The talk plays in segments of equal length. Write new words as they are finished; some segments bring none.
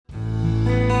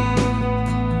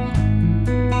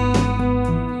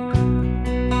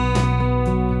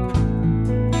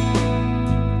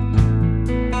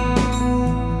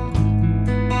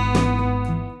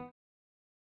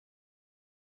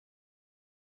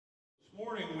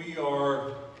morning we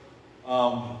are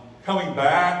coming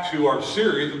back to our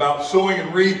series about sowing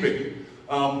and reaping.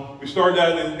 We started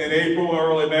that in April,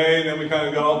 early May, and then we kind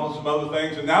of got off on some other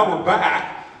things, and now we're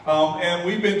back. And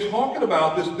we've been talking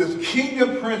about this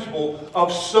kingdom principle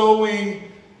of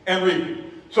sowing and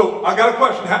reaping. So I got a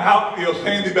question. How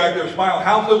Sandy back there smiling,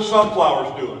 how's those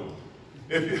sunflowers doing?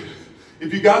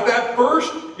 If you got that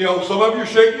first, some of you are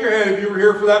shaking your head. If you were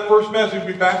here for that first message,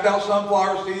 we passed out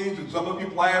sunflower seeds, and some of you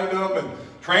planted them and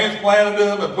transplanted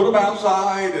them and put them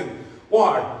outside. And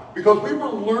why? Because we were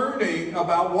learning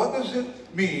about what does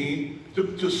it mean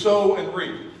to sow and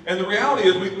reap. And the reality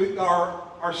is,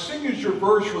 our signature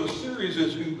verse for the series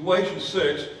is in Galatians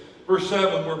 6, verse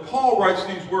 7, where Paul writes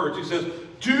these words. He says,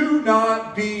 "Do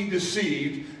not be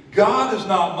deceived. God is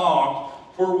not mocked.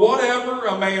 For whatever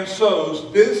a man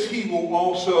sows, this he will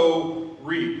also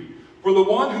reap. For the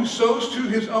one who sows to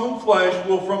his own flesh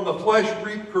will from the flesh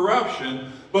reap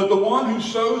corruption, but the one who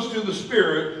sows to the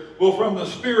Spirit will from the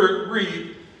Spirit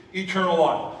reap eternal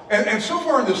life." And so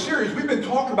far in this series, we've been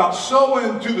talking about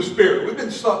sowing to the Spirit. We've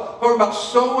been talking about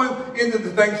sowing into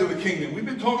the things of the kingdom. We've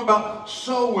been talking about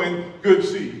sowing good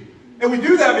seed. And we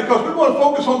do that because we want to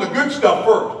focus on the good stuff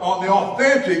first, on the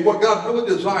authentic, what God really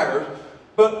desires.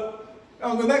 But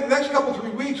the next couple,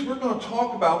 3 weeks, we're going to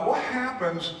talk about what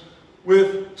happens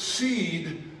with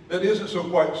seed that isn't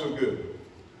quite so good.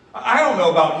 I don't know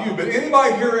about you, but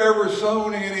anybody here ever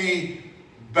sown any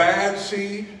bad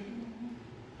seed?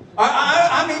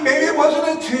 I mean, maybe it wasn't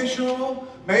intentional.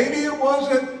 Maybe it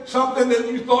wasn't something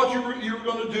that you thought you were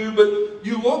going to do, but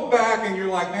you look back and you're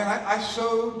like, man, I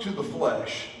sowed to the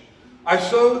flesh. I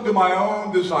sowed to my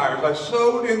own desires. I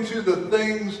sowed into the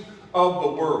things of the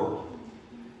world.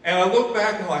 And I look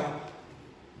back and like,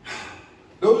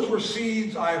 those were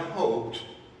seeds I hoped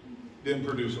didn't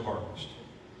produce a harvest.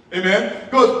 Amen?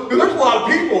 Because there's a lot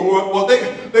of people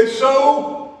who they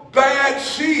sow bad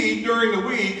seed during the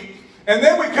week, and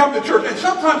then we come to church, and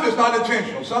sometimes it's not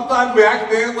intentional. Sometimes we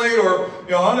accidentally or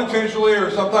unintentionally,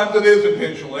 or sometimes it is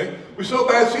intentionally. We sow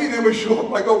bad seed, and then we show up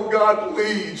like, oh God,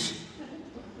 please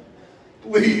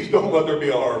don't let there be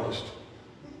a harvest.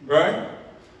 Right?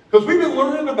 Because we've been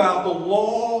learning about the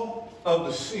law of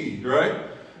the seed, right?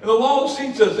 And the law of the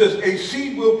seed says this: a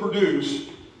seed will produce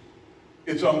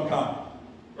its own kind,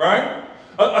 right?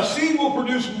 A seed will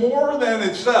produce more than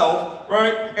itself,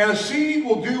 right? And a seed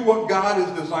will do what God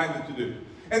has designed it to do.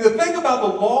 And the thing about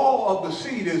the law of the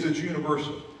seed is it's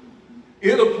universal.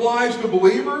 It applies to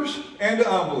believers and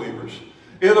to unbelievers.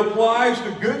 It applies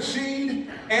to good seed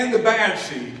and to bad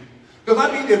seed. Because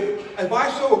I mean, if I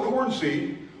sow a corn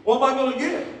seed, what am I going to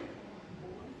get?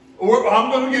 Or I'm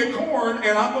going to get corn,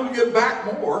 and I'm going to get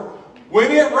back more.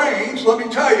 When it rains, let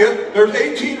me tell you, there's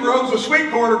 18 rows of sweet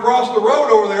corn across the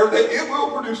road over there that it will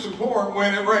produce some corn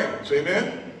when it rains.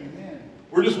 Amen? Amen.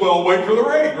 We're just waiting for the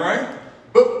rain, right?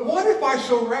 But what if I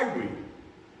sow ragweed?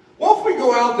 What if we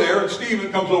go out there, and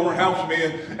Stephen comes over and helps me,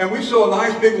 and we sow a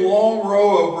nice big long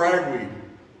row of ragweed?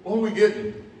 What are we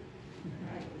getting?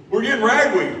 We're getting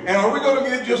ragweed. And are we going to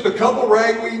get just a couple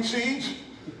ragweed seeds?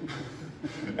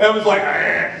 And it was like,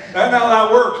 that's not how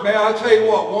that works, man. I tell you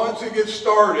what, once it gets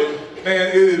started, man,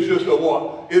 it is just a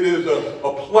what? It is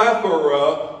a plethora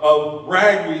of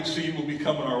ragweed seed will be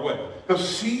coming our way. Because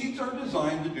seeds are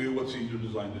designed to do what seeds are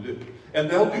designed to do. And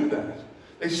they'll do that.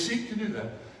 They seek to do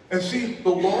that. And see, the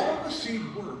law of the seed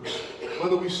works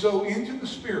whether we sow into the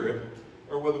Spirit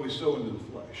or whether we sow into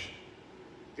the flesh.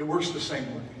 It works the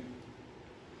same way.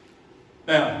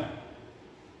 Now,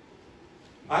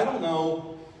 I don't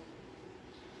know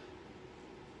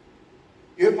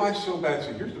if I sow bad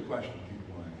seed. Here's the question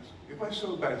people want to ask. If I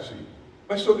sow bad seed,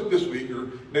 if I sowed it this week, or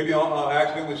maybe I'll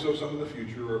accidentally sow some in the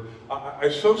future, or I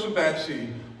sow some bad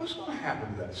seed, what's going to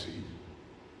happen to that seed?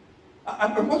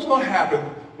 What's going to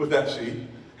happen with that seed?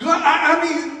 Because I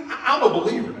mean, I'm a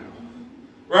believer now,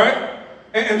 right?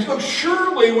 And so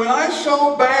surely when I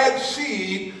sow bad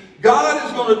seed, God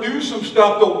is going to do some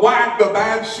stuff to whack the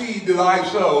bad seed that I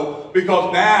sow,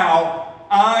 because now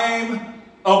I'm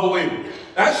a believer.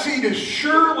 That seed is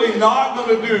surely not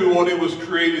going to do what it was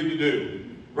created to do.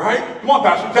 Right? Come on,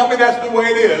 Pastor, tell me that's the way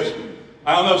it is.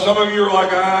 I don't know, some of you are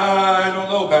like, I don't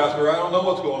know, Pastor. I don't know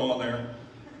what's going on there.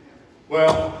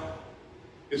 Well,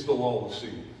 it's the law of the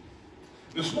seed.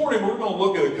 This morning we're going to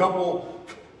look at a couple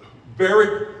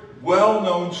very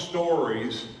well-known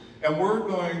stories, and we're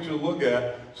going to look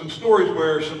at some stories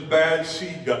where some bad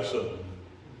seed got sown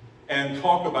and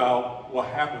talk about what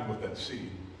happened with that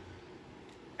seed.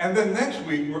 And then next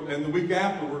week, and the week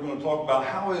after, we're going to talk about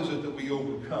how is it that we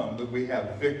overcome, that we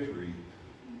have victory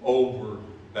over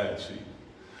bad seed.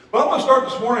 But I'm going to start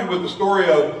this morning with the story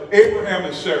of Abraham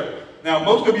and Sarah. Now,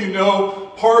 most of you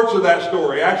know parts of that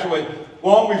story. Actually,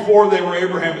 long before they were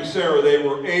Abraham and Sarah, they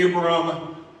were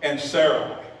Abram and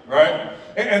Sarai, right?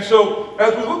 And so,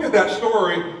 as we look at that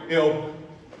story, you know,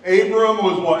 Abram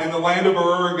was what? In the land of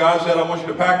Ur. God said, I want you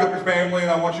to pack up your family and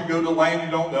I want you to go to the land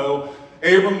you don't know.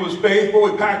 Abram was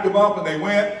faithful. He packed them up and they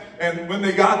went. And when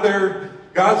they got there,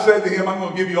 God said to him, I'm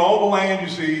going to give you all the land you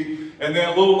see. And then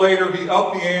a little later, he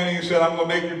upped the ante and said, I'm going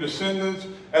to make your descendants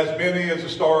as many as the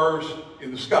stars in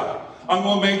the sky. I'm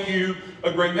going to make you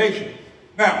a great nation.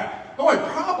 Now, the only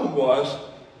problem was,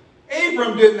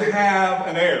 Abram didn't have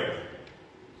an heir.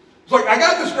 It's like, I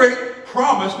got this great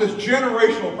promise, this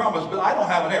generational promise, but I don't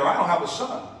have an heir. I don't have a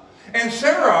son. And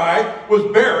Sarai was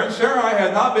barren. Sarai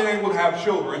had not been able to have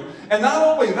children. And not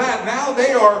only that, now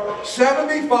they are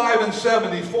 75 and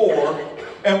 74.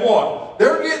 And what?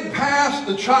 They're getting past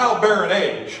the childbearing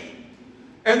age.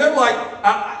 And they're like,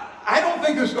 I don't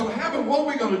think this is going to happen. What are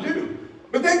we going to do?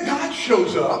 But then God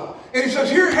shows up and he says,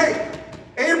 here, hey,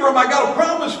 Abram, I got a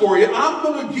promise for you. I'm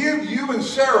going to give you and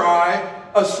Sarai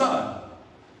a son.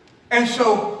 And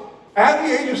so, at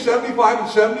the age of 75 and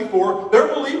 74, they're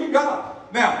believing God.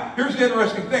 Now, here's the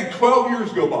interesting thing. 12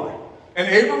 years go by. And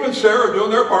Abram and Sarah are doing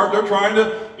their part. They're trying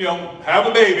to, you know, have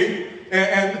a baby.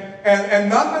 And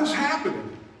nothing's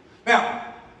happening.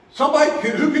 Now, somebody,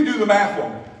 who can do the math for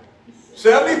me?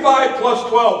 75 plus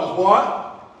 12 is what?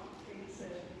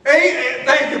 87.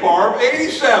 Thank you, Barb.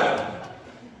 87.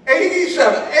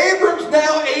 87. Abram's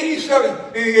now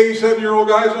 87. Any 87-year-old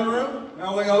guys in the room? I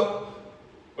don't think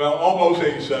well, almost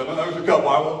 87. There's a couple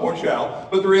I won't point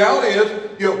out. But the reality is,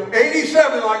 you know,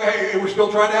 87, like, hey, we're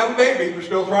still trying to have a baby. We're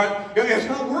still trying. It's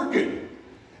not working.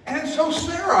 And so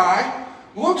Sarai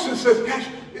looks and says, gosh,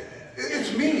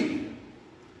 it's me.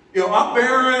 You know, I'm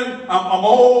barren. I'm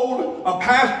old. I'm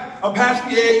past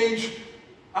the age.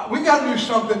 We got to do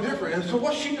something different. And so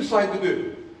what's she decide to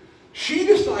do? She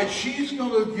decides she's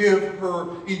going to give her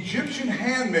Egyptian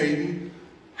handmaiden,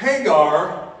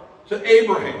 Hagar, to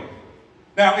Abraham.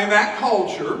 Now, in that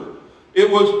culture,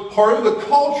 it was part of the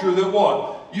culture that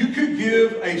what? You could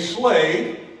give a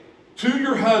slave to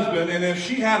your husband, and if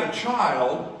she had a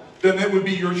child, then it would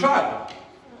be your child.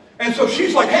 And so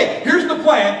she's like, hey, here's the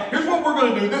plan. Here's what we're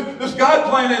going to do. This God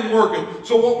plan isn't working.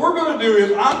 So what we're going to do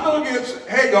is I'm going to get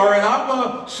Hagar, and I'm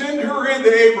going to send her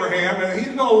into Abraham, and he's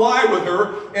going to lie with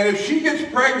her. And if she gets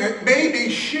pregnant, maybe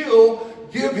she'll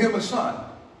give him a son.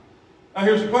 Now,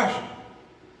 here's the question.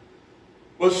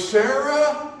 Was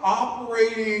Sarah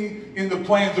operating in the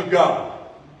plans of God?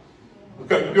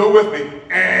 Okay, go with me.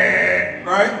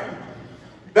 Right?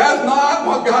 That's not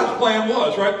what God's plan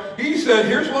was, right? He said,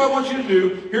 here's what I want you to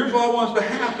do. Here's what I want to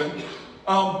happen.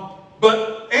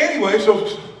 But anyway, so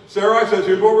Sarai says,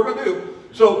 here's what we're going to do.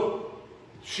 So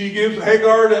she gives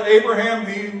Hagar to Abraham.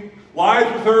 He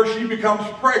lies with her. She becomes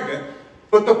pregnant.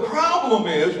 But the problem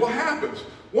is, what happens?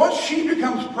 Once she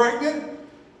becomes pregnant,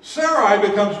 Sarai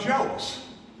becomes jealous.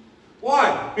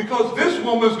 Why? Because this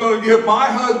woman's going to give my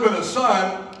husband a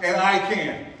son, and I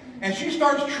can't. And she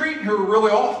starts treating her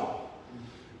really awful.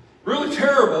 Really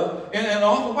terrible in an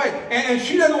awful way. And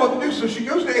she doesn't know what to do, so she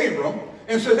goes to Abram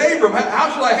and says, Abram,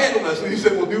 how should I handle this? And he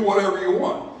said, well, do whatever you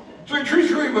want. So he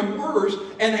treats her even worse.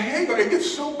 And Hagar, it gets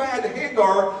so bad to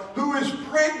Hagar, who is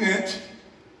pregnant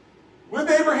with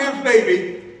Abraham's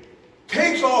baby,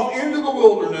 takes off into the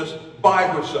wilderness by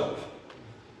herself.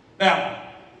 Now,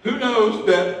 who knows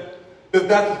that's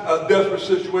a desperate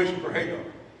situation for Hagar.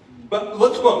 But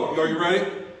let's look. Are you ready?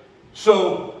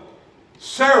 So,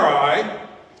 Sarai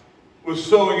was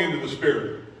sowing into the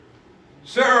Spirit.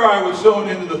 Sarai was sowing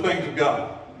into the things of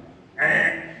God.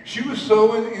 She was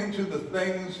sowing into the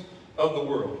things of the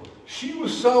world. She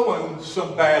was sowing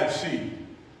some bad seed.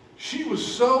 She was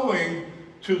sowing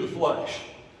to the flesh.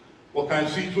 What kind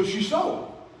of seeds was she sowing?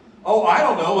 Oh, I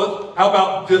don't know. How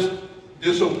about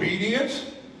disobedience?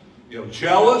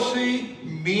 Jealousy,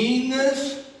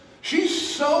 meanness.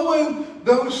 She's sowing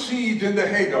those seeds into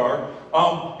Hagar.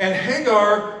 And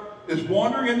Hagar is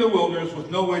wandering in the wilderness with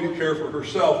no way to care for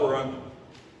herself or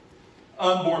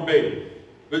unborn baby.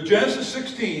 But Genesis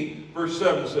 16, verse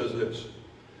 7 says this.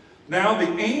 Now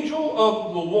the angel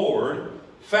of the Lord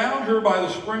found her by the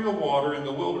spring of water in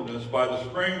the wilderness, by the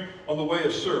spring on the way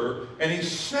of Sur, and he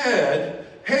said,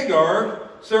 Hagar,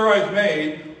 Sarai's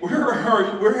maid, where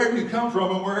have you come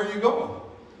from and where are you going?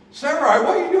 Sarai,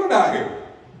 what are you doing out here?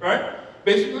 Right?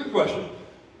 Basically the question.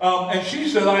 And she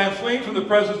said, I am fleeing from the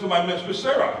presence of my mistress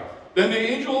Sarai. Then the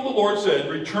angel of the Lord said,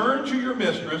 return to your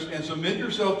mistress and submit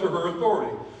yourself to her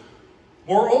authority.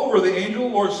 Moreover, the angel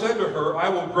of the Lord said to her, I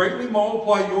will greatly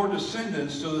multiply your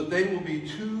descendants so that they will be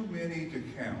too many to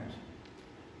count.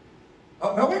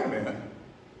 Now wait a minute.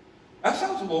 That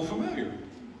sounds a little familiar.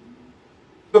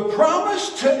 The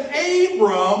promise to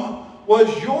Abram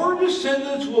was your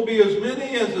descendants will be as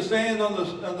many as the sand on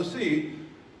the sea.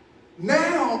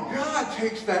 Now God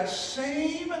takes that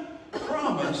same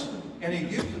promise and he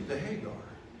gives it to Hagar.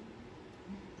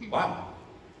 Wow.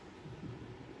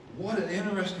 What an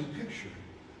interesting picture.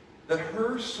 That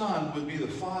her son would be the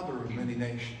father of many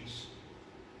nations.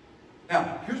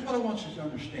 Now, here's what I want you to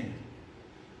understand.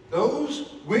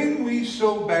 When we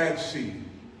sow bad seed,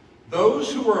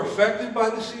 those who are affected by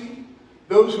the seed,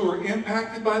 those who are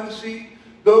impacted by the seed,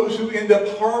 those who end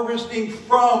up harvesting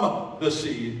from the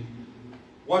seed,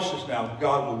 watch this now,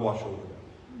 God will watch over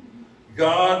them.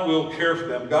 God will care for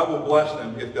them. God will bless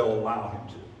them if they'll allow him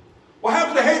to. What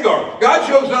happens to Hagar? God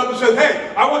shows up and says,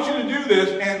 hey, I want you to do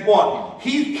this. And what?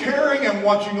 He's caring and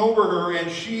watching over her, and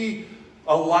she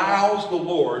allows the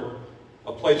Lord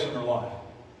a place in her life.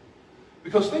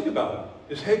 Because think about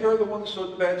it. Is Hagar the one that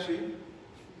sowed the bad seed?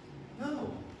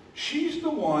 No. She's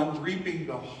the one reaping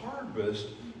the harvest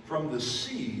from the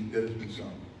seed that has been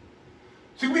sown.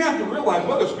 See, we have to realize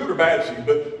whether it's good or bad seed,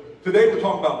 but today we're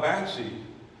talking about bad seed.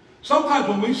 Sometimes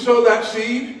when we sow that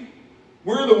seed,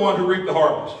 we're the one who reap the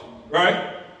harvest.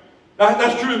 Right?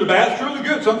 That's true of the bad, it's true of the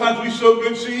good. Sometimes we sow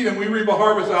good seed and we reap a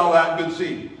harvest out of that good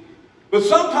seed. But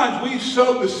sometimes we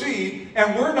sow the seed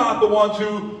and we're not the ones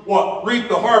who, reap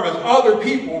the harvest. Other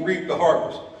people reap the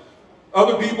harvest.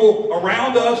 Other people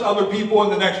around us, other people in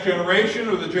the next generation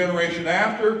or the generation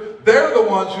after, they're the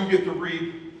ones who get to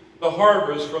reap the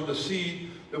harvest from the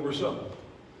seed that we're sowing.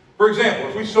 For example,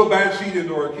 if we sow bad seed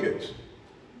into our kids,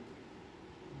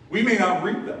 we may not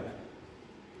reap that.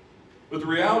 But the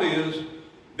reality is,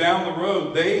 down the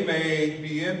road, they may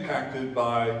be impacted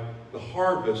by the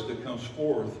harvest that comes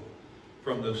forth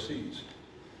from those seeds.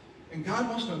 And God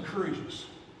wants to encourage us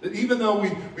that even though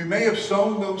we may have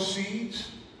sown those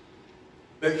seeds,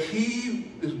 that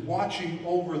he is watching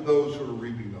over those who are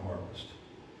reaping the harvest.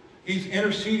 He's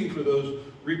interceding for those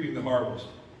reaping the harvest.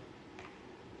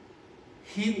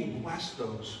 He will bless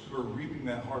those who are reaping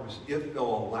that harvest if they'll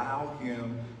allow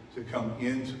him to come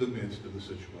into the midst of the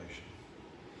situation.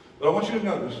 But I want you to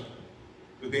notice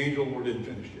that the angel of the Lord didn't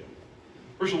finish yet.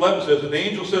 Verse 11 says, and the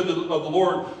angel of the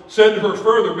Lord said to her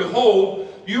further,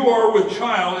 behold, you are with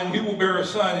child, and you will bear a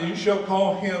son, and you shall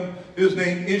call his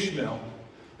name Ishmael,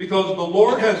 because the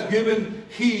Lord has given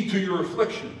heed to your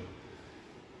affliction.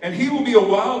 And he will be a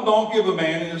wild donkey of a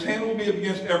man, and his hand will be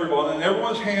against everyone, and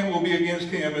everyone's hand will be against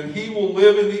him, and he will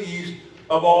live in the east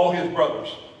of all his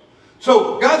brothers.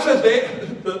 So God says,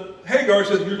 Hagar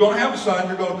says, you're going to have a son,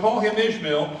 you're going to call him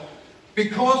Ishmael,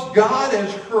 because God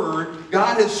has heard,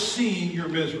 God has seen your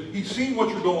misery. He's seen what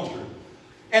you're going through.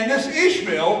 And this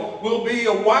Ishmael will be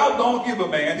a wild donkey of a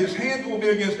man. His hands will be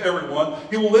against everyone.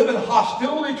 He will live in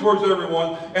hostility towards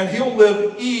everyone, and he'll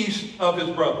live east of his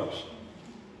brothers.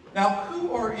 Now,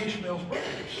 who are Ishmael's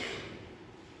brothers?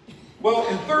 Well,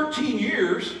 in 13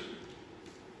 years,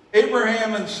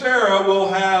 Abraham and Sarah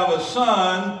will have a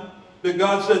son that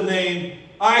God said named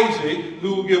Isaac,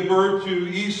 who will give birth to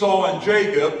Esau and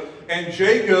Jacob. And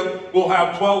Jacob will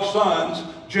have 12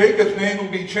 sons. Jacob's name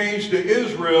will be changed to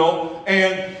Israel,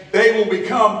 and they will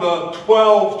become the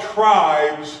 12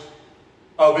 tribes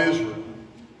of Israel.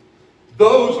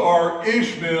 Those are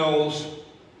Ishmael's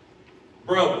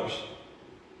brothers.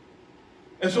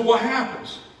 And so what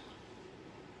happens?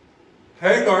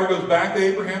 Hagar goes back to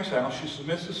Abraham's house. She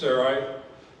submits to Sarai.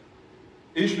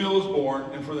 Ishmael is born,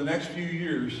 and for the next few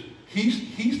years,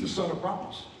 he's the son of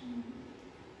promise.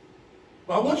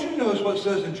 But I want you to notice what it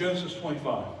says in Genesis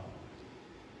 25.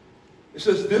 It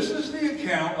says, this is the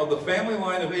account of the family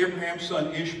line of Abraham's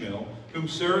son Ishmael, whom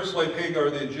Sarah's slave Hagar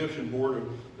the Egyptian bore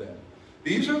to them.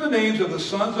 These are the names of the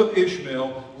sons of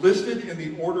Ishmael listed in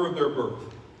the order of their birth.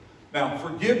 Now,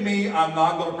 forgive me, I'm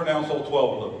not going to pronounce all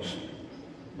 12 of those,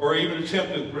 or even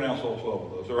attempt to pronounce all 12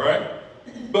 of those, all right?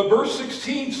 But verse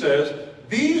 16 says,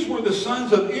 these were the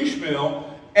sons of Ishmael,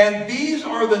 and these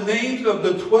are the names of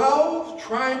the 12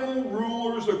 tribal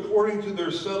rulers according to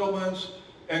their settlements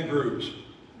and groups.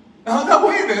 Now,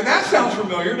 wait a minute, that sounds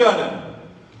familiar, doesn't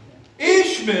it?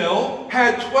 Ishmael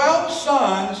had 12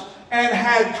 sons and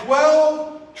had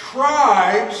 12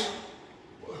 tribes.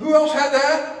 Who else had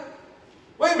that?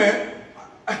 Wait a minute.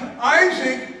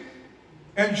 Isaac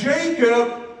and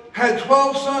Jacob had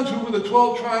 12 sons who were the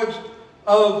 12 tribes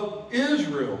of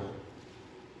Israel.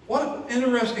 What an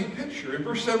interesting picture. In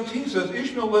verse 17 says,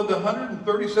 Ishmael lived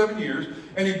 137 years,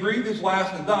 and he breathed his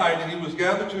last and died, and he was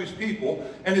gathered to his people,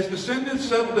 and his descendants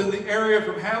settled in the area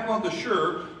from Havilah to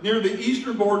Shur, near the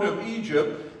eastern border of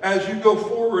Egypt, as you go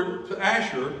forward to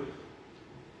Ashur.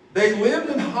 They lived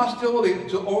in hostility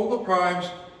to all the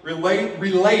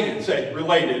related, say,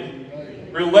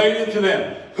 related to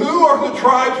them. Who are the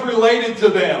tribes related to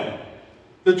them?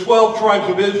 The 12 tribes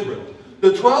of Israel.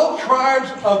 The 12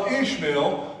 tribes of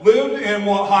Ishmael lived in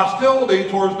hostility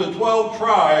towards the 12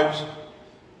 tribes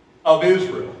of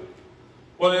Israel.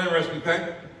 What an interesting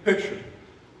picture.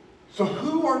 So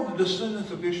who are the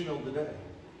descendants of Ishmael today?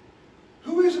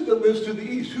 Who is it that lives to the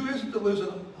east? Who is it that lives in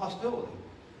hostility?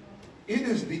 It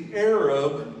is the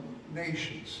Arab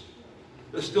nations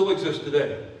that still exist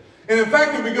today. And in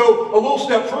fact, if we go a little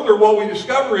step further, what we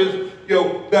discover is,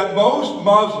 that most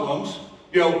Muslims,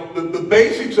 the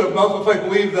basics of Muslim faith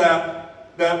believe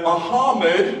that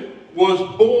Muhammad was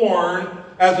born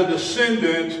as a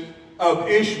descendant of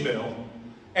Ishmael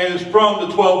and is from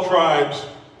the 12 tribes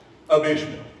of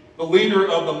Ishmael, the leader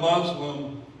of the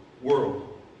Muslim world.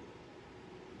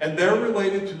 And they're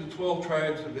related to the 12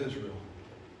 tribes of Israel.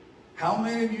 How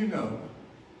many of you know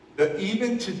that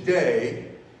even today,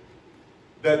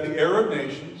 that the Arab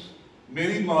nations,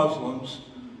 many Muslims,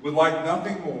 would like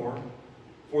nothing more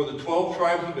for the 12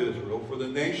 tribes of Israel, for the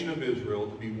nation of Israel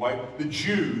to be wiped, the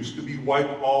Jews to be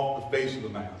wiped off the face of the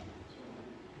map?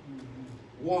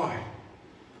 Why?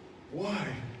 Why?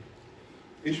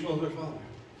 Ishmael's their father.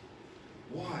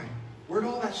 Why? Where did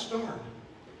all that start?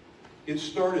 It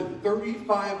started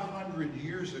 3,500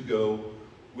 years ago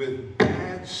with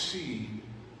bad seed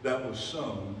that was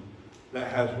sown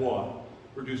that has what?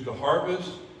 Produced a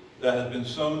harvest that has been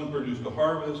sown and produced a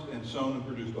harvest and sown and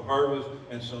produced a harvest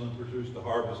and sown and produced a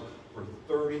harvest for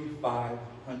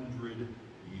 3,500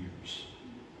 years.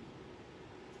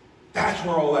 That's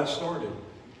where all that started.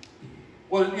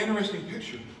 What an interesting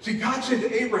picture. See, God said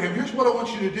to Abraham, here's what I want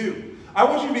you to do. I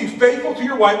want you to be faithful to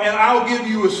your wife, and I'll give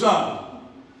you a son.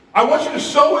 I want you to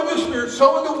sow in the Spirit,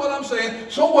 sow into what I'm saying,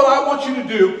 sow what I want you to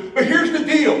do. But here's the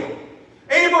deal.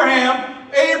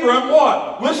 Abram,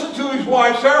 what? Listened to his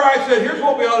wife. Sarai said, here's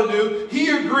what we ought to do. He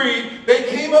agreed. They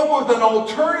came up with an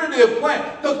alternative plan.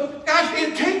 Guys, it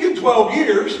had taken 12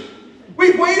 years.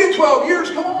 We've waited 12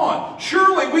 years. Come on.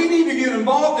 Surely we need to get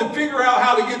involved and figure out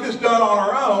how to get this done on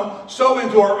our own, sow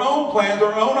into our own plans,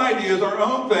 our own ideas, our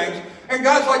own things. And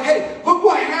God's like, hey, look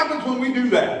what happens when we do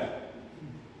that.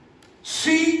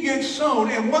 Seed gets sown.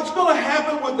 And what's going to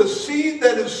happen with the seed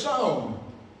that is sown?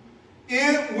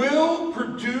 It will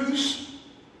produce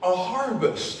a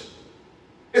harvest.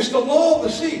 It's the law of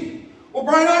the seed. Well,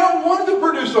 Brian, I don't want it to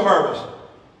produce a harvest.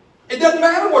 It doesn't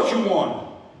matter what you want.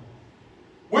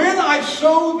 When I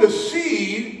sow the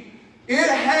seed, it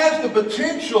has the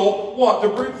potential, what? To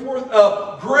bring forth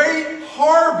a great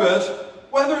harvest,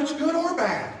 whether it's good or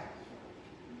bad.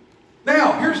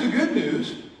 Now, here's the good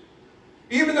news.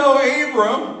 Even though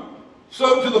Abram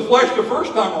sowed to the flesh the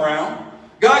first time around,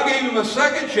 God gave him a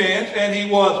second chance, and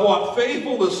he was, what?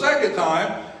 Faithful the second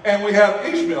time, and we have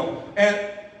Ishmael.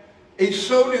 And he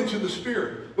sowed into the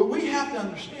Spirit. But we have to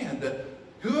understand that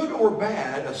good or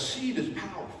bad, a seed is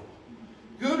powerful.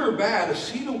 Good or bad, a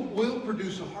seed will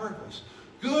produce a harvest.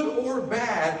 Good or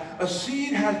bad, a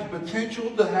seed has the potential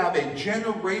to have a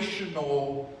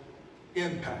generational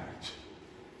impact.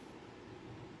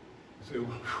 You say,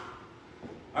 well,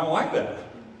 I don't like that.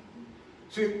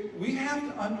 See, we have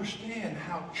to understand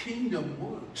how kingdom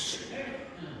works.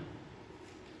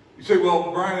 You say,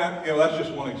 well, Brian, that's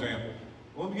just one example.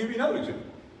 Well, let me give you another example.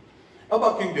 How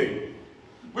about King David?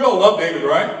 We all love David,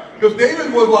 right? Because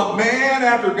David was a man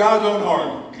after God's own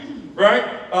heart, right?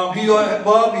 He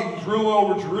loved, he was ruling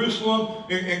over Jerusalem.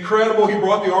 Incredible. He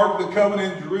brought the Ark of the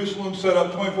Covenant in Jerusalem, set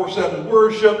up 24/7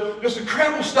 worship. Just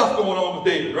incredible stuff going on with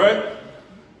David, right?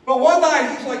 But one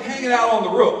night, he's like hanging out on the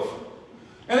roof.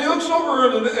 And he looks over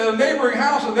at a neighboring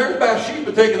house, and there's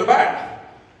Bathsheba taking a bath.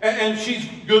 And she's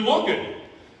good looking.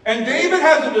 And David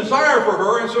has a desire for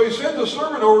her, and so he sends a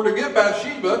servant over to get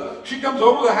Bathsheba. She comes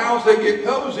over to the house, they get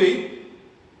cozy,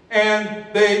 and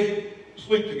they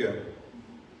sleep together.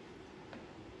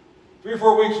 3 or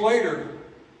 4 weeks later,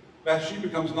 Bathsheba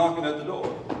comes knocking at the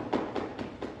door.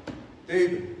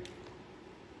 David,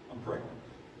 I'm pregnant.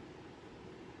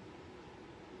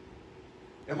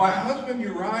 And my husband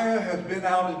Uriah has been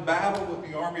out in battle with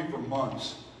the army for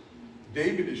months.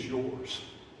 David is yours.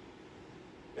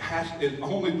 The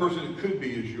only person it could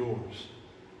be is yours.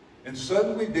 And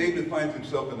suddenly David finds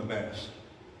himself in a mess.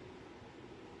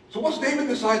 So what's David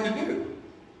decide to do?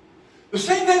 The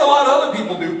same thing a lot of other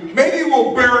people do. Maybe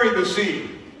we'll bury the seed.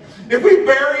 If we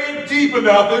bury it deep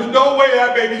enough, there's no way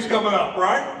that baby's coming up,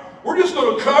 right? We're just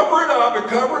going to cover it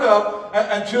up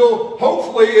until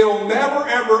hopefully it'll never,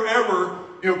 ever, ever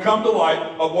come to light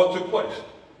of what took place.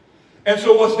 And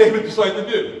so what's David decide to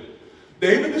do?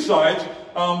 David decides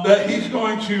that he's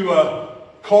going to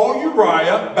call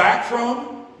Uriah back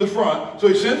from the front. So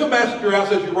he sends a messenger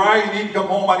out and says, Uriah, you need to come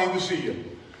home. I need to see you.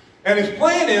 And his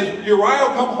plan is Uriah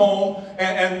will come home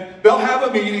and they'll have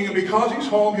a meeting. And because he's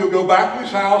home, he'll go back to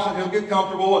his house and he'll get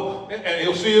comfortable and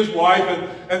he'll see his wife.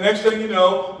 And next thing you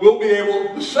know, we'll be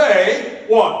able to say,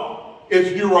 what? It's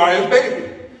Uriah's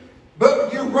baby.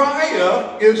 But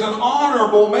Uriah is an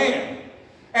honorable man.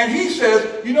 And he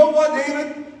says, you know what,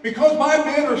 David? Because my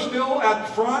men are still at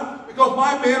the front, because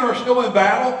my men are still in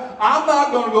battle, I'm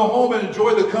not going to go home and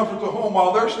enjoy the comforts of home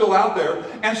while they're still out there.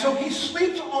 And so he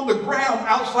sleeps on the ground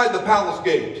outside the palace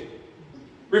gate.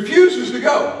 Refuses to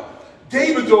go.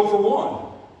 David's 0 for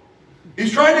 1.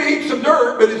 He's trying to eat some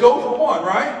dirt, but he's 0 for 1,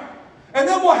 right? And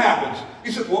then what happens?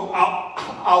 He says, well,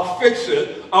 I'll fix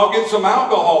it. I'll get some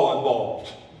alcohol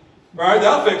involved. Right?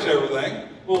 That'll fix everything.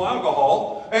 A little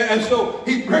alcohol. And so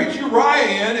he brings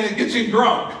Uriah in and gets him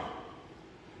drunk.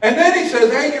 And then he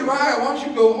says, hey, Uriah, why don't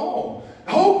you go home?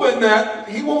 Hoping that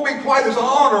he won't be quite as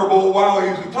honorable while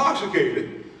he's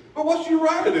intoxicated. But what's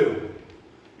Uriah do?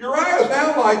 Uriah's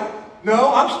now like,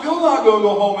 no, I'm still not going to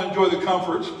go home and enjoy the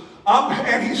comforts.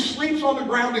 And he sleeps on the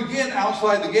ground again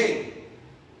outside the gate.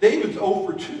 David's 0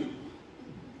 for 2.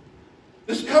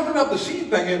 This covering up the seed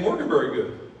thing ain't working very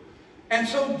good. And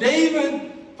so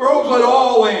David throws it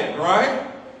all in, right?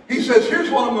 He says, here's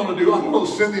what I'm going to do. I'm going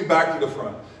to send him back to the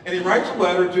front. And he writes a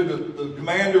letter to the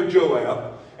commander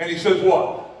Joab. And he says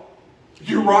what?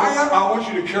 Uriah, I want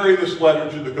you to carry this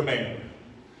letter to the commander.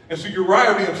 And so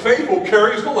Uriah, being faithful,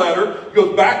 carries the letter,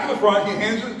 goes back to the front. He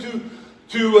hands it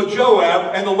to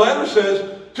Joab. And the letter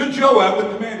says to Joab,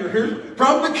 the commander,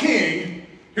 from the king,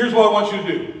 here's what I want you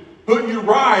to do. Put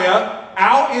Uriah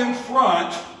out in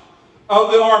front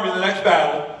of the army in the next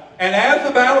battle. And as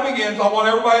the battle begins, I want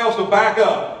everybody else to back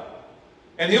up.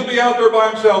 And he'll be out there by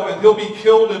himself and he'll be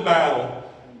killed in battle.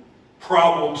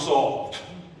 Problem solved.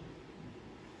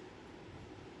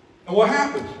 And what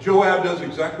happens? Joab does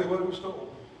exactly what he was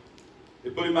told. They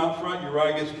put him out front,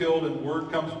 Uriah gets killed, and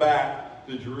word comes back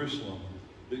to Jerusalem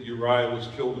that Uriah was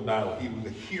killed in battle. He was a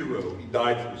hero. He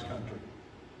died for his country.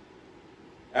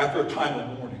 After a time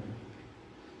of mourning,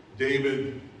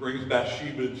 David brings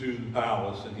Bathsheba to the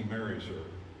palace and he marries her.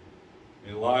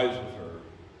 And he lies with her,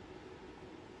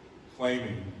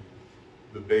 claiming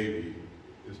the baby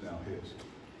is now his.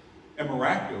 And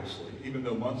miraculously, even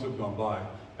though months have gone by,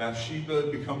 Bathsheba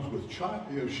becomes with child.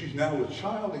 You know, she's now with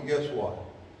child, and guess what?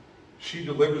 She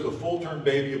delivers a full-term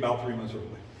baby about 3 months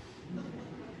early.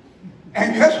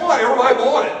 And guess what? Everybody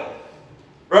bought it.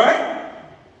 Right?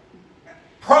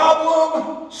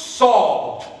 Problem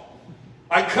solved.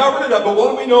 I covered it up, but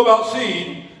what do we know about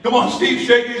seed? Come on, Steve,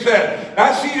 shake his head.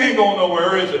 That seed ain't going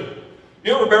nowhere, is it?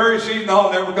 You ever bury a seed and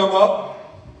it'll never come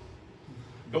up?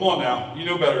 Come on now. You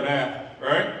know better than that,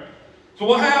 right? So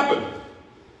what happened?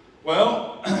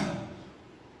 Well,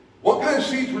 what kind of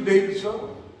seeds were David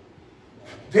sowing?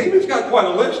 David's got quite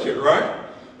a list here, right?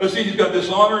 Let's see, he's got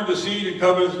dishonor, deceit, and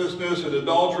covetousness, and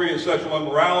adultery, and sexual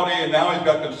immorality, and now he's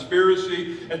got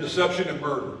conspiracy, and deception, and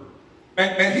murder.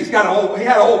 Man, he had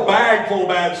a whole bag full of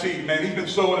bad seed, man. He's been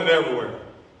sowing it everywhere.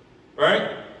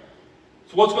 Right?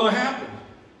 So what's going to happen?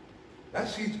 That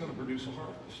seed's going to produce a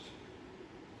harvest.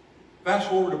 Fast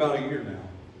forward about a year now.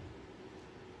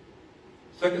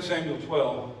 2 Samuel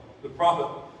 12, the prophet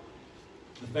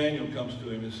Nathanael comes to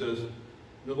him and says,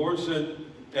 the Lord said,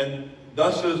 and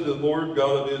thus says the Lord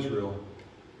God of Israel,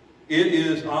 it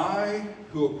is I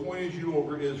who appointed you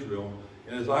over Israel,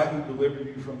 and it is I who delivered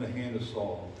you from the hand of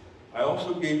Saul. I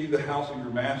also gave you the house of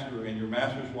your master and your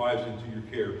master's wives into your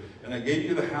care. And I gave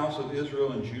you the house of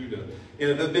Israel and Judah. And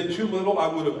if it had been too little, I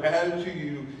would have added to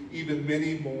you even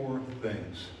many more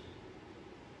things.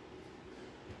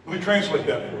 Let me translate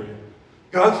that for you.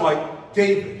 God's like,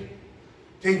 David,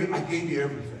 I gave you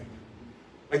everything.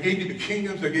 I gave you the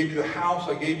kingdoms. I gave you the house.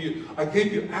 I gave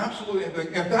you absolutely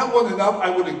everything. If that wasn't enough, I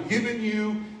would have given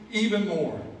you even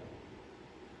more.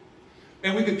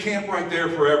 And we could camp right there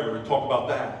forever and talk about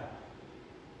that.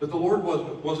 But the Lord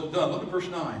wasn't done. Look at verse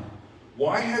 9.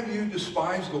 Why have you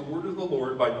despised the word of the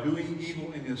Lord by doing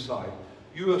evil in his sight?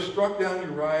 You have struck down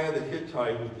Uriah the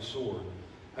Hittite with the sword,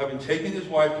 having taken his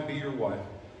wife to be your wife,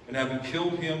 and having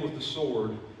killed him with the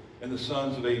sword and the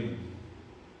sons of Ammon.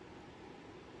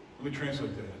 Let me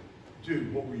translate that.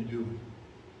 Dude, what were you doing?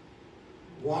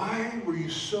 Why were you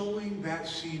sowing that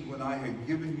seed when I had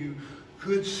given you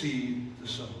good seed to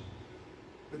sow?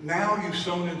 But now you've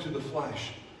sown into the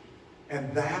flesh.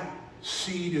 And that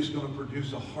seed is going to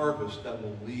produce a harvest that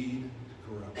will lead to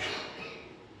corruption.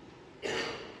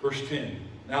 Verse 10.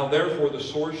 Now therefore the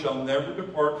sword shall never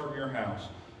depart from your house,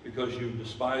 because you have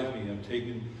despised me and have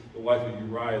taken the wife of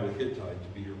Uriah the Hittite to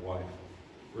be your wife.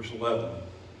 Verse 11.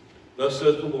 Thus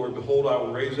says the Lord, behold, I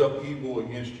will raise up evil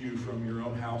against you from your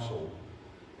own household,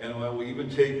 and I will even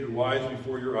take your wives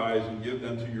before your eyes and give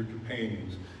them to your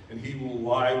companions, and he will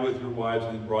lie with your wives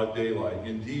in broad daylight.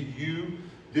 Indeed,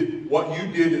 what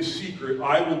you did in secret,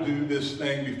 I will do this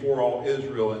thing before all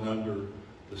Israel and under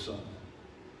the sun.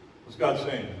 What's God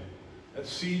saying? That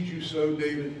seed you sow,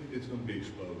 David, it's going to be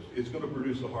exposed. It's going to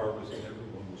produce a harvest, and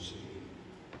everyone will see.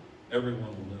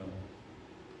 Everyone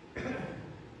will know.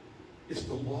 It's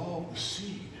the law of the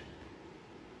seed.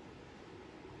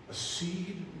 A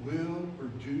seed will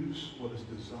produce what is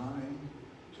designed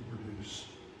to produce.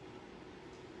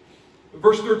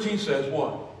 Verse 13 says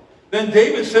what? Then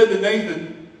David said to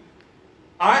Nathan,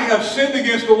 I have sinned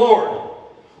against the Lord.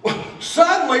 Well,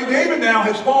 suddenly, David now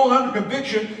has fallen under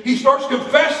conviction. He starts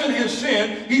confessing his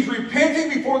sin. He's repenting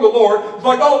before the Lord. It's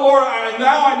like, oh, Lord,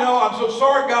 now I know. I'm so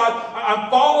sorry, God. I'm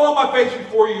falling on my face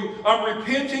before you. I'm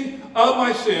repenting of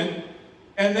my sin.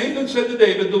 And Nathan said to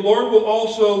David, the Lord will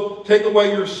also take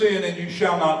away your sin, and you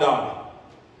shall not die.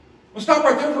 Let's stop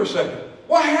right there for a second.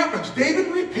 What happens? David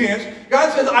repents.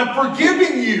 God says, I'm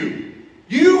forgiving you.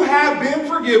 You have been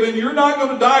forgiven. You're not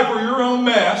going to die for your own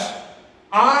mess.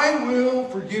 I will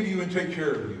forgive you and take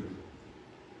care of you.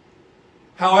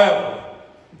 However,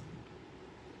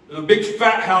 there's a big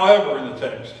fat however in the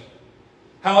text.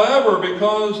 However,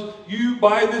 because you,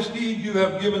 by this deed, you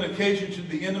have given occasion to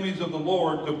the enemies of the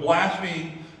Lord to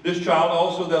blaspheme, this child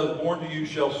also that is born to you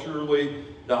shall surely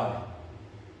die.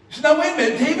 He said, now wait a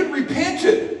minute, David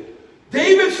repented.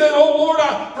 David said, oh Lord,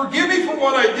 forgive me for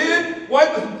what I did.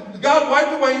 God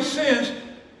wiped away his sins.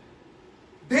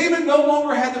 David no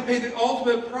longer had to pay the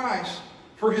ultimate price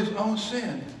for his own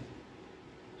sin.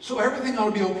 So everything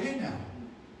ought to be okay now.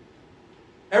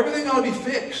 Everything ought to be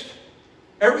fixed.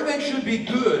 Everything should be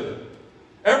good.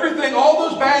 Everything, all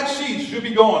those bad seeds should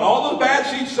be gone. All those bad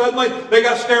seeds suddenly, they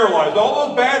got sterilized. All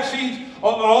those bad seeds,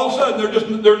 all of a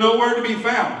sudden, they're nowhere to be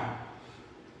found.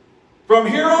 From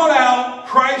here on out,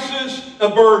 crisis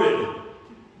averted.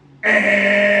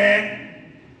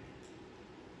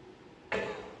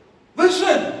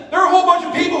 Listen, there are a whole bunch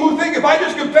of people who think if I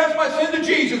just confess my sin to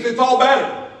Jesus, it's all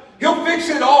better. He'll fix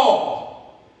it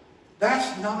all.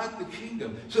 That's not the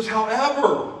kingdom. It says,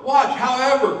 however, watch,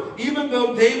 however, even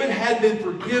though David had been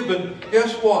forgiven,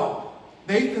 guess what?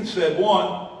 Nathan said,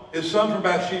 one, his son from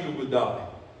Bathsheba would die.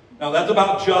 Now that's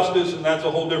about justice, and that's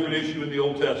a whole different issue in the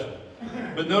Old Testament.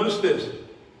 But notice this.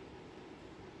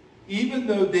 Even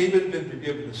though David had been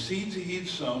forgiven, the seeds he had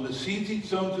sown, the seeds he'd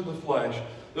sown to the flesh,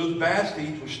 those bad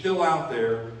seeds were still out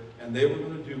there, and they were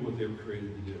going to do what they were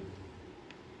created to do.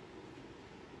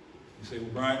 You say, well,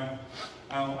 Brian,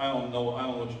 I don't know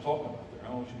what you're talking about there. I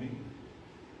don't know what you mean.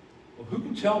 Well, who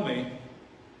can tell me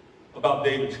about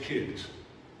David's kids?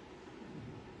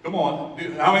 Come on.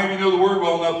 How many of you know the word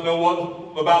well enough to know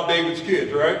what about David's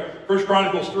kids, right? 1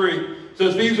 Chronicles 3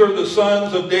 says, these are the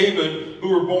sons of David who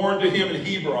were born to him in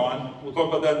Hebron. We'll talk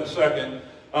about that in a second.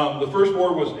 The first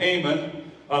word was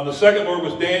Ammon. The second word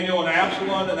was Daniel and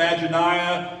Absalom and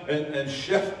Adoniah and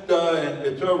Shephah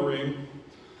and Etorim.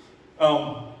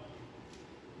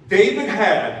 David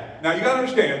had, now you got to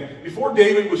understand, before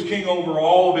David was king over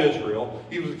all of Israel,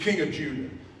 he was the king of Judah.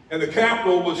 And the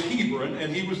capital was Hebron,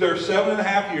 and he was there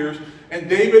 7.5 years. And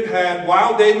David had,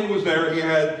 while David was there, he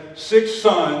had 6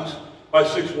 sons by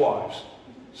 6 wives.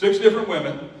 6 different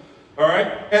women. All right?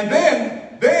 And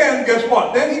then guess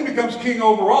what? Then he becomes king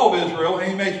over all of Israel, and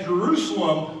he makes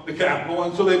Jerusalem the capital.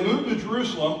 And so they moved to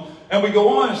Jerusalem. And we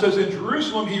go on, it says in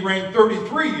Jerusalem he reigned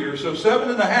 33 years. So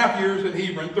 7.5 years in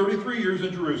Hebron, 33 years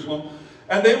in Jerusalem.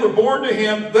 And they were born to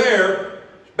him there.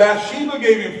 Bathsheba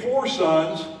gave him 4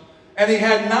 sons. And he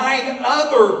had 9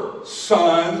 other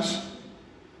sons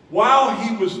while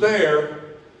he was there,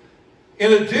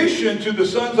 in addition to the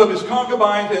sons of his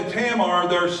concubines and Tamar,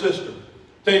 their sister,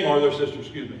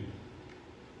 excuse me.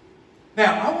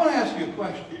 Now, I want to ask you a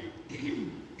question.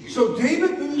 So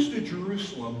David moves to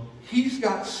Jerusalem. He's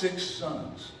got 6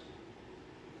 sons.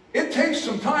 It takes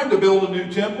some time to build a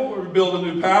new temple or build a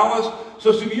new palace.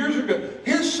 So some years ago,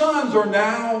 his sons are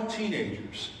now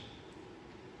teenagers.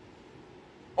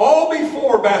 All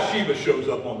before Bathsheba shows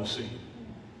up on the scene.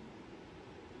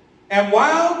 And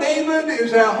while David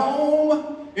is at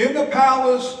home in the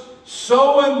palace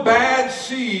sowing bad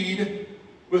seed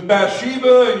with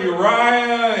Bathsheba and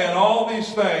Uriah and all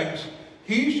these things,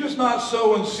 he's just not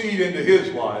sowing seed into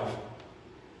his life.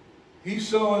 He's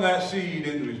sowing that seed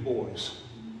into his boys.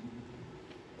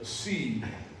 A seed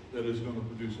that is going to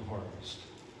produce a harvest.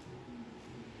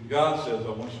 And God says, I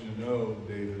want you to know,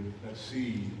 David, that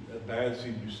seed, that bad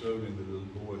seed you sowed into those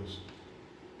boys,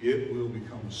 it will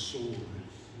become a sword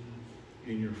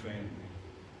in your family.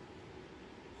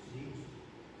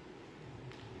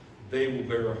 they will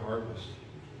bear a harvest.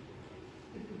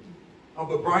 Oh,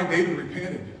 but Brian, David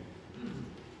repented.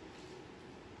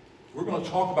 We're going to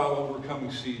talk about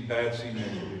overcoming seed, bad seed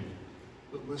next week.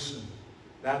 But listen,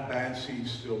 that bad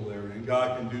seed's still there, and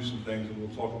God can do some things, and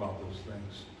we'll talk about those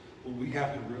things. But we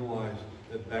have to realize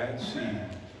that bad seed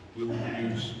will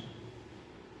produce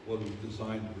what it was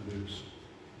designed to produce.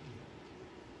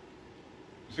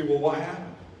 You say, well, what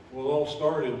happened? Well, it all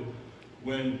started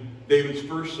when David's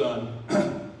first son,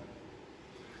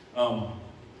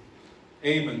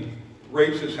 Amon,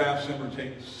 rapes his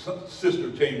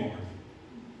half-sister Tamar.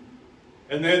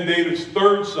 And then David's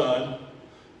third son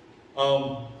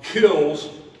kills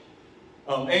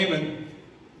Amon.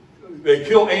 They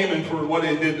kill Amon for what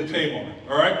they did to Tamar.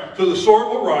 All right? So the sword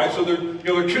will rise. So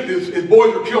his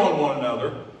boys are killing one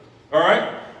another. All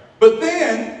right? But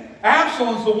then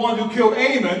Absalom's the one who killed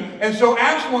Amon. And so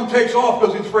Absalom takes off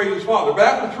because he's afraid of his father. But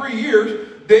after 3 years,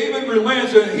 David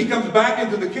relents and he comes back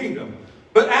into the kingdom.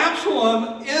 But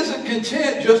Absalom isn't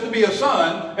content just to be a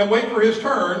son and wait for his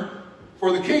turn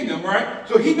for the kingdom, right?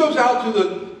 So he goes out to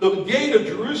the gate of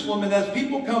Jerusalem, and as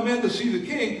people come in to see the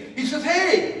king, he says,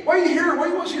 hey, why are you here? What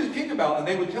do you want to see the king about? And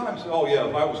they would tell him, say, oh yeah,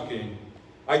 if I was king,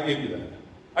 I'd give you that.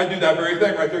 I'd do that very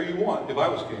thing right there you want if I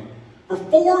was king. For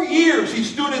 4 years, he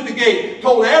stood at the gate,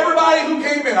 told everybody who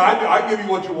came in, I'd give you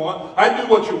what you want. I'd do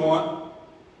what you want.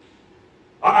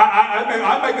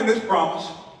 I'm making this promise.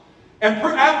 And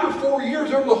after 4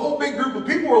 years, there was a whole big group of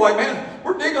people who were like, man,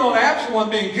 we're digging on Absalom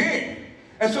being king.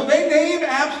 And so they named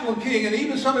Absalom king, and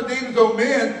even some of David's own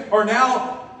men are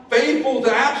now faithful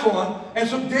to Absalom. And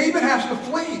so David has to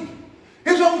flee.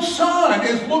 His own son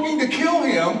is looking to kill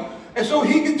him, and so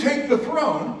he can take the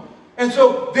throne. And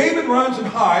so David runs and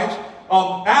hides.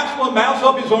 Absalom mounts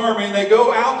up his army, and they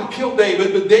go out to kill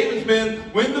David, but David's men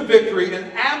win the victory.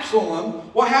 And Absalom,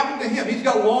 what happened to him? He's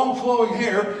got long flowing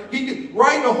hair. He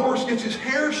riding a horse, gets his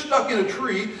hair stuck in a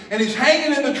tree, and he's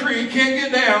hanging in the tree, can't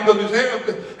get down because his hair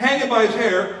hanging by his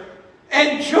hair.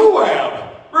 And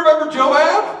Joab, remember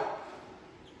Joab?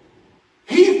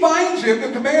 He finds him,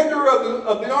 the commander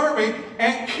of the army,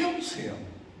 and kills him.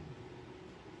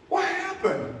 What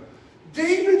happened?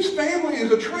 David's family is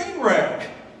a train wreck.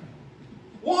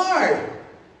 Why?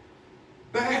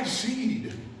 Bad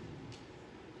seed.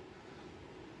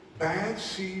 Bad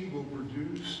seed will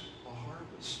produce a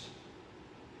harvest.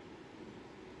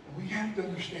 And we have to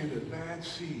understand that bad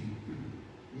seed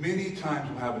many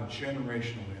times will have a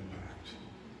generational impact.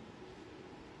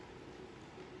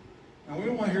 And we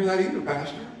don't want to hear that either,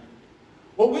 Pastor.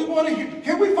 Well, we want to hear,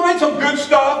 can we find some good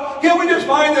stuff? Can't we just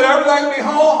find that everything will be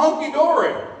all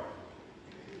hunky-dory?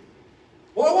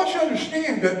 Well, I want you to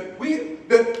understand that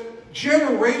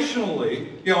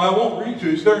generationally, I won't read to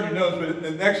you, it's there in your notes, but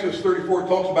in Exodus 34 it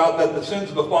talks about that the sins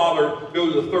of the father go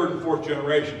to the third and fourth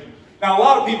generation. Now, a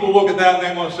lot of people look at that and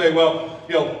they want to say, well,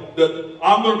 that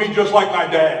I'm going to be just like my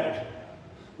dad.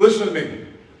 Listen to me.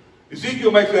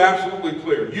 Ezekiel makes it absolutely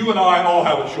clear. You and I all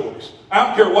have a choice. I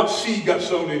don't care what seed got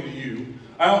sown into you.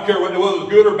 I don't care whether it's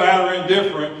good or bad or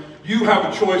indifferent. You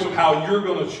have a choice of how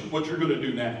what you're going to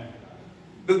do now.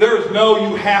 There is no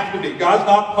you have to be. God's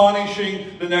not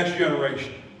punishing the next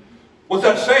generation. What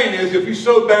that's saying is if you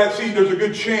sow bad seed, there's a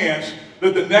good chance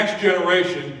that the next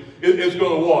generation is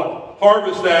going to what?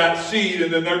 Harvest that seed,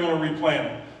 and then they're going to replant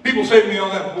it. People say to me,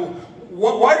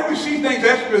 why do we see things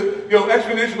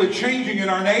exponentially changing in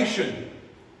our nation?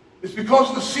 It's because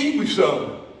of the seed we've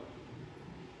sown.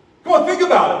 Come on, think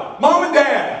about it. Mom and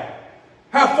dad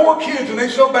have 4 kids, and they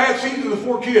sow bad seed to the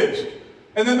 4 kids.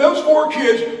 And then those 4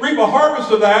 kids reap a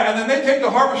harvest of that, and then they take the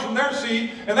harvest from their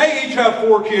seed, and they each have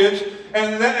 4 kids,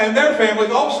 and their families.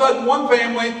 All of a sudden, one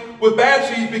family with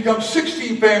bad seed becomes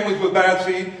 16 families with bad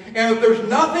seed. And if there's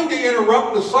nothing to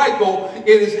interrupt the cycle,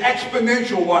 it is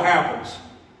exponential what happens.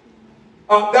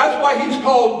 That's why he's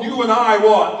called you and I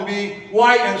what? To be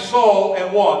light and salt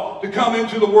and what? To come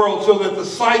into the world so that the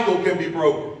cycle can be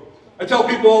broken. I tell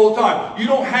people all the time, you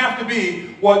don't have to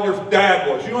be what your dad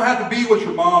was. You don't have to be what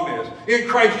your mom is. In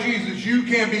Christ Jesus, you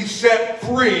can be set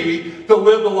free to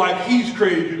live the life he's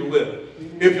created you to live,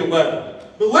 if you let him.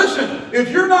 But listen,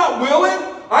 if you're not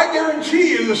willing, I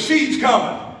guarantee you the seed's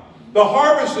coming. The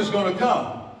harvest is going to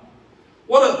come.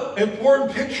 What an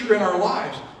important picture in our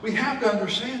lives. We have to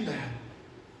understand that.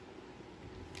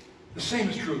 The same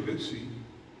is true of good seed.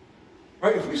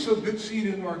 Right? If we sow good seed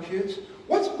into our kids,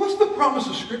 what's the promise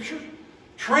of Scripture?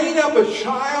 Train up a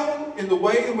child in the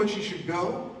way in which he should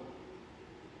go,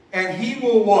 and he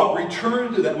will what?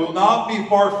 Return to that. Will not be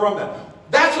far from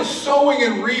that. That's a sowing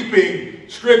and reaping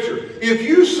Scripture. If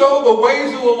you sow the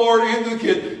ways of the Lord into the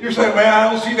kid, you're saying, man,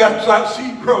 I don't see that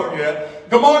seed growing yet.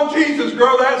 Come on, Jesus,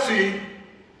 grow that seed.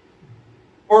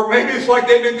 Or maybe it's like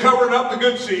they've been covering up the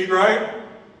good seed, right?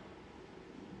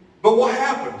 But what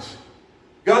happens?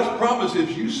 God's promise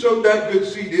is you sowed that good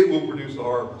seed, it will produce a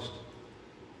harvest.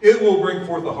 It will bring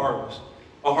forth a harvest.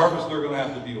 A harvest they're going to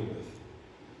have to deal with.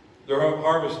 Their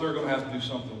harvest they're going to have to do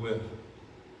something with.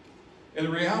 And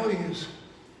the reality is,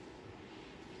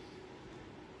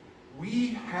 we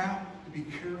have to be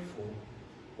careful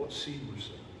what seed we're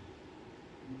sowing.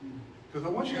 Because I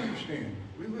want you to understand,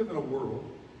 we live in a world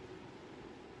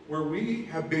where we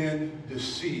have been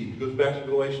deceived, it goes back to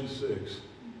Galatians 6,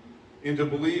 into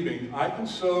believing I can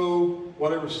sow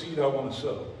whatever seed I want to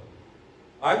sow.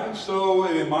 I can sow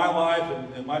it in my life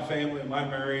and in my family and my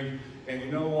marriage, and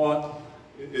you know what?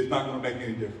 It's not going to make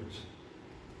any difference.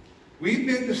 We've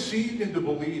been deceived into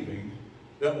believing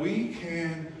that we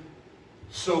can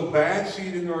sow bad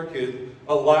seed into our kids,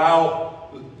 allow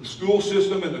the school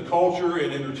system and the culture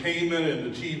and entertainment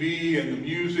and the TV and the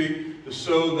music to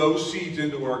sow those seeds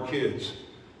into our kids,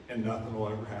 and nothing will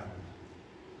ever happen.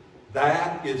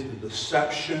 That is the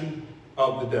deception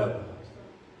of the devil.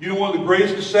 You know, one of the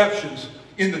greatest deceptions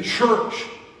in the church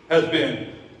has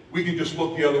been, we can just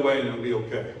look the other way and it'll be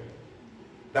okay.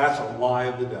 That's a lie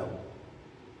of the devil.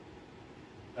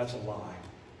 That's a lie.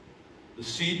 The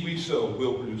seed we sow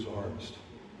will produce a harvest.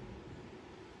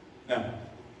 Now,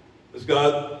 does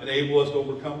God enable us to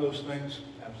overcome those things?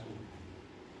 Absolutely.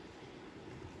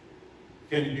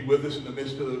 Can He be with us in the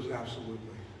midst of those? Absolutely.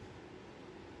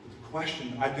 But the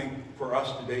question, I think, for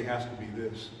us today has to be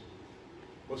this.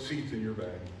 What seed's in your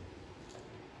bag?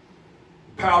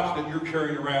 The pouch that you're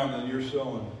carrying around and you're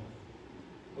sowing,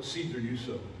 what seeds are you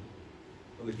sowing?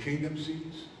 Are they kingdom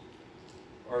seeds?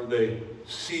 Are they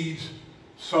seeds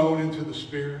sown into the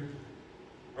Spirit?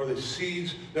 Are they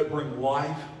seeds that bring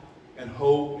life and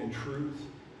hope and truth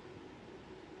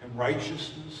and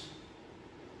righteousness?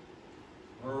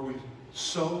 Or are we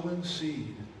sowing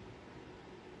seed?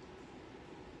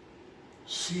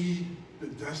 Seed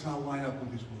that does not line up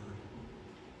with His Word.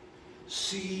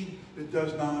 Seed that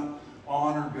does not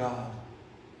honor God.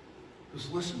 Because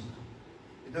listen,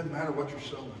 it doesn't matter what you're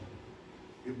sowing.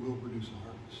 It will produce a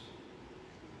harvest.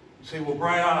 You say, well,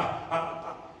 Brian,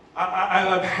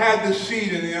 I've had this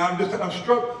seed and I'm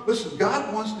struck. Listen,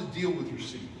 God wants to deal with your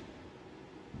seed.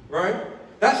 Right?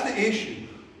 That's the issue.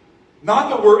 Not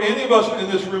that any of us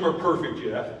in this room are perfect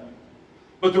yet.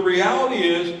 But the reality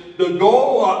is, the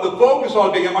goal, the focus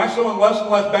ought to be, am I sowing less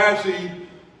and less bad seed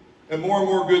and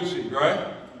more good seed,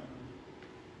 right?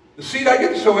 The seed I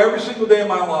get to sow every single day of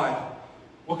my life.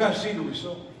 What kind of seed are we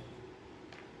sowing?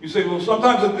 You say, well,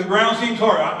 sometimes the ground seems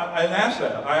hard. I didn't ask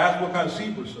that. I asked what kind of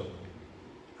seed we're sowing.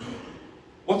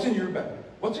 What's in your bag?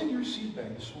 What's in your seed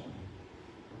bag this morning?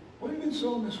 What have you been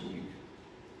sowing this week?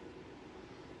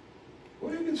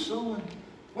 What have you been sowing?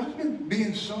 What has been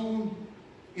being sown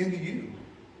into you?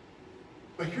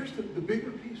 But here's the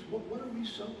bigger piece. What are we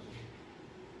sowing?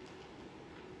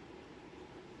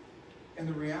 And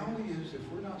the reality is,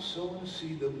 if we're not sowing a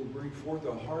seed that will bring forth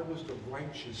a harvest of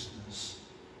righteousness,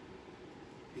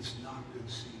 it's not good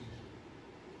seed.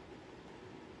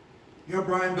 Yeah,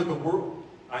 Brian, but the world,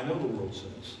 I know the world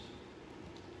says.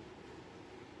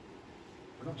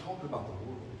 We're not talking about the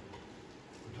world.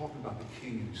 We're talking about the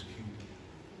King and His kingdom.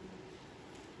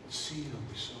 What seed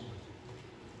are we sowing?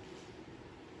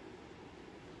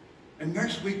 And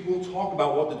next week we'll talk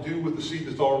about what to do with the seed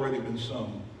that's already been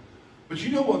sown. But you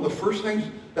know what the first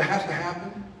thing that has to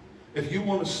happen? If you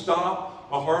want to stop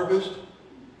a harvest,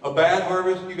 a bad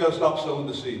harvest, you got to stop sowing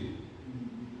the seed.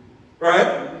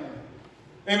 Right?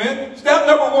 Amen? Step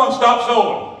number one, stop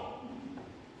sowing.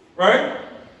 Right?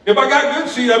 If I got good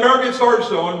seed, I better get started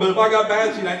sowing. But if I got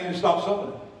bad seed, I need to stop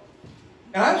sowing it.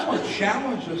 And I just want to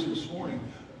challenge us this morning.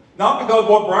 Not because of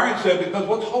what Brian said, because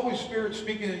what's Holy Spirit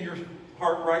speaking in your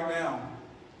heart right now?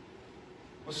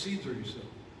 What seeds are you sowing?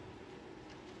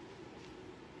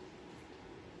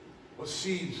 What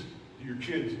seeds do your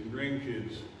kids and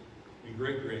grandkids and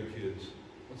great-grandkids,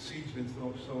 what seeds been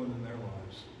sown in their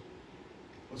lives?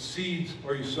 What seeds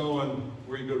are you sowing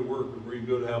where you go to work, or where you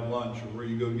go to have lunch, or where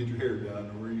you go to get your hair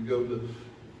done, or where you go to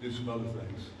do some other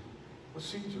things? What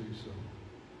seeds are you sowing?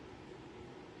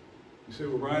 You say,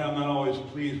 well, Brian, I'm not always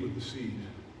pleased with the seed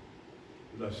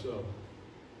that I sow.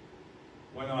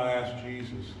 Why not ask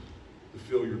Jesus to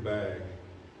fill your bag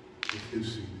with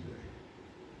His seed today?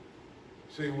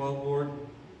 Say, well, Lord,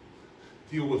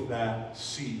 deal with that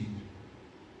seed,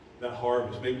 that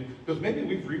harvest. Because maybe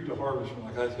we've reaped a harvest and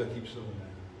we're like, I just got to keep sowing that.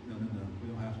 No. We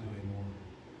don't have to anymore.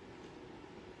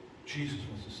 Jesus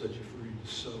wants to set you free to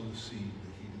sow the seed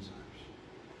that He desires.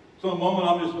 So in a moment,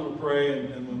 I'm just going to pray,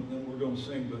 and then we're going to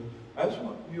sing. But I just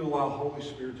want you to allow Holy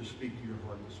Spirit to speak to your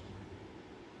heart this morning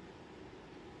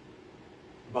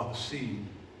about the seed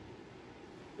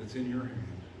that's in your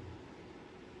hand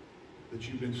that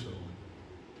you've been sowing.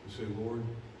 You say, Lord,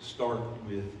 start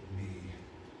with me.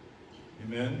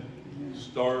 Amen?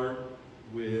 Start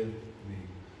with me.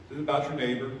 This isn't about your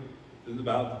neighbor. This isn't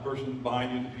about the person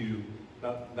behind you in the pew. It's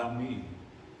about me.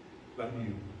 It's about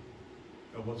you.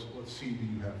 Now, what seed do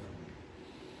you have for me?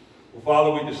 Well,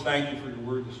 Father, we just thank you for your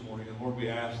word this morning. And Lord, we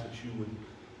ask that you would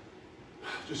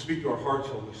just speak to our hearts,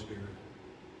 Holy Spirit.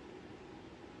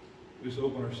 We just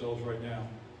open ourselves right now.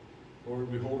 Lord,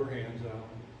 we hold our hands out.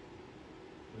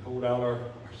 We hold out our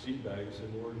seed bag and say,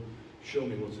 Lord, show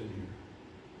me what's in here.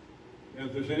 And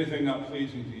if there's anything not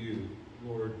pleasing to you,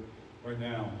 Lord, right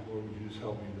now, Lord, would you just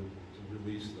help me to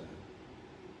release that,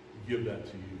 to give that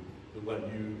to you, to let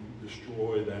you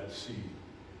destroy that seed,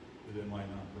 that it might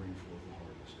not bring forth the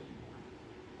harvest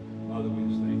anymore. Father, we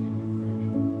just thank you and praise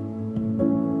you.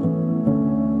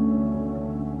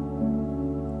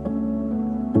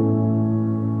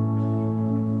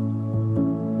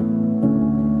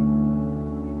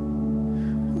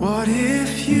 What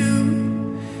if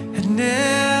you had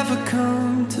never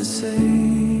come to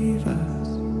save us?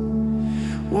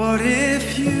 What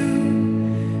if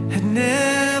you had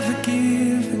never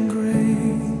given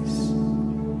grace?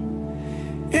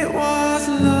 It was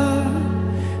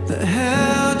love that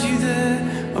held you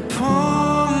there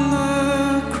upon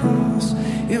the cross.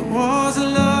 It was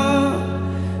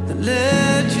love that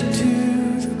led you to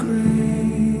the grave.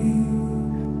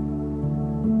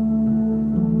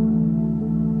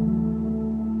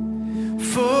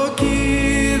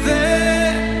 Forgiven,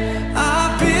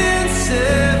 I've been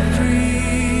set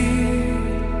free.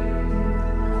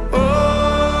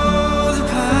 Oh, the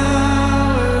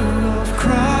power of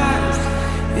Christ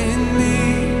in me,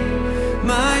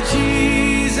 my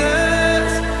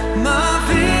Jesus, my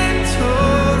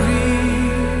victory.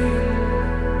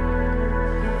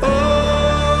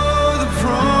 Oh, the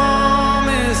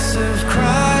promise of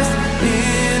Christ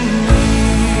in me.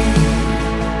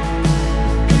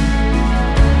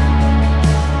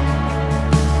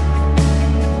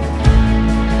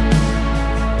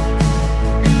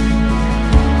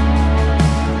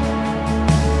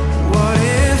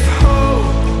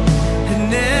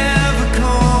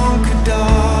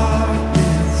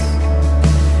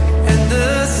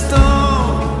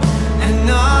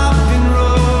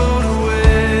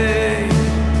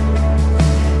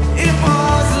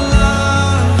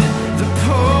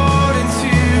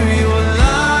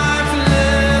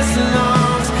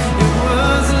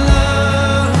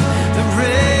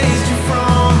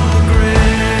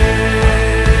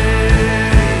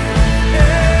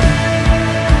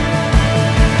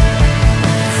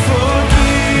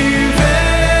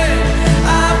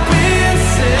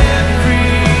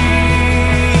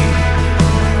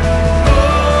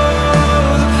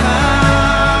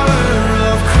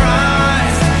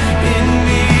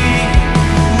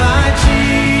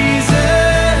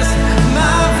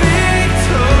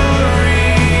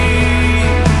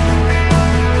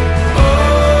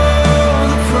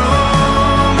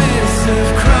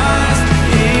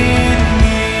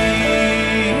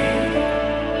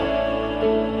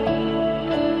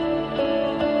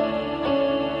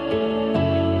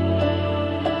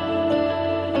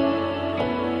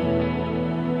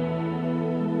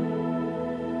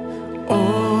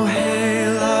 Oh,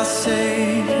 hail our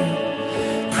Savior,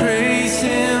 praise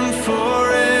Him for